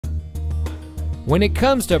When it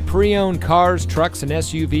comes to pre-owned cars, trucks, and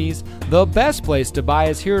SUVs, the best place to buy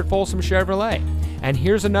is here at Folsom Chevrolet. And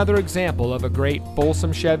here's another example of a great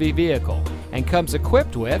Folsom Chevy vehicle, and comes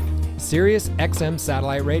equipped with Sirius XM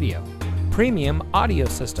satellite radio, premium audio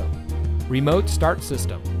system, remote start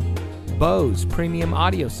system, Bose premium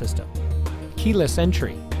audio system, keyless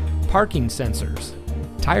entry, parking sensors,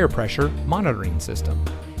 tire pressure monitoring system,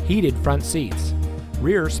 heated front seats,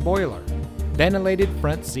 rear spoiler, ventilated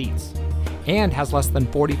front seats, and has less than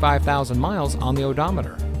 45,000 miles on the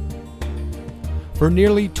odometer. For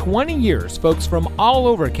nearly 20 years, folks from all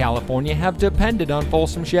over California have depended on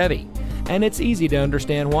Folsom Chevy, and it's easy to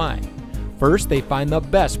understand why. First, they find the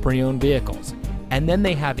best pre-owned vehicles, and then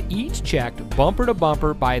they have each checked bumper to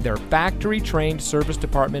bumper by their factory-trained service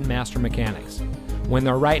department master mechanics. When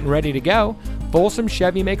they're right and ready to go, Folsom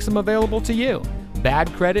Chevy makes them available to you.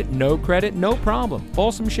 Bad credit, no problem.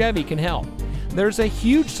 Folsom Chevy can help. There's a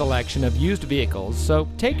huge selection of used vehicles, so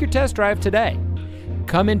take your test drive today.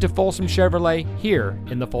 Come into Folsom Chevrolet here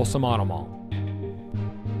in the Folsom Auto Mall.